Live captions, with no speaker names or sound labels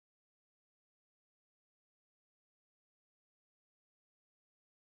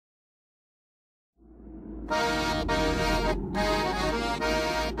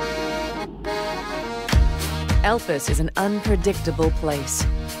Elpis is an unpredictable place.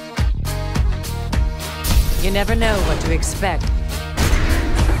 You never know what to expect.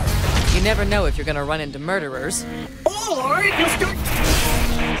 You never know if you're gonna run into murderers. Or if you'll start...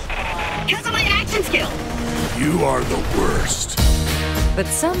 because of my action skill! You are the worst. But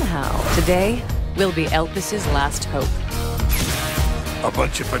somehow, today will be Elpis's last hope. A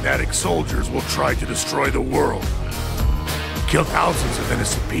bunch of fanatic soldiers will try to destroy the world. Kill thousands of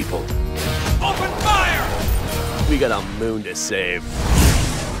innocent people. Open fire! We got a moon to save.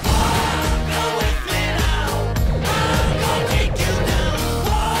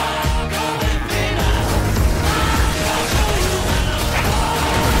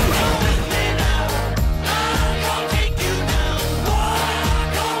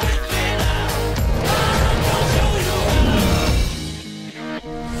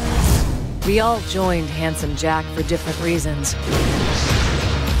 We all joined Handsome Jack for different reasons.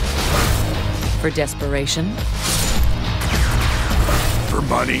 For desperation. For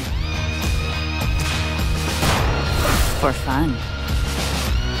money. For fun.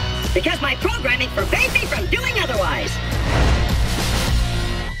 Because my programming forbade me from doing otherwise!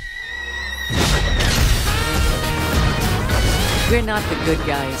 We're not the good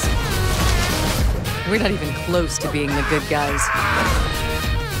guys. We're not even close to being the good guys.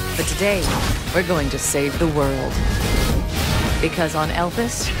 But today, we're going to save the world. Because on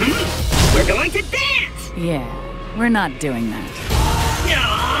Elpis... we're going to dance! Yeah, we're not doing that.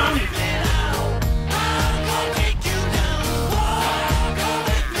 Aww.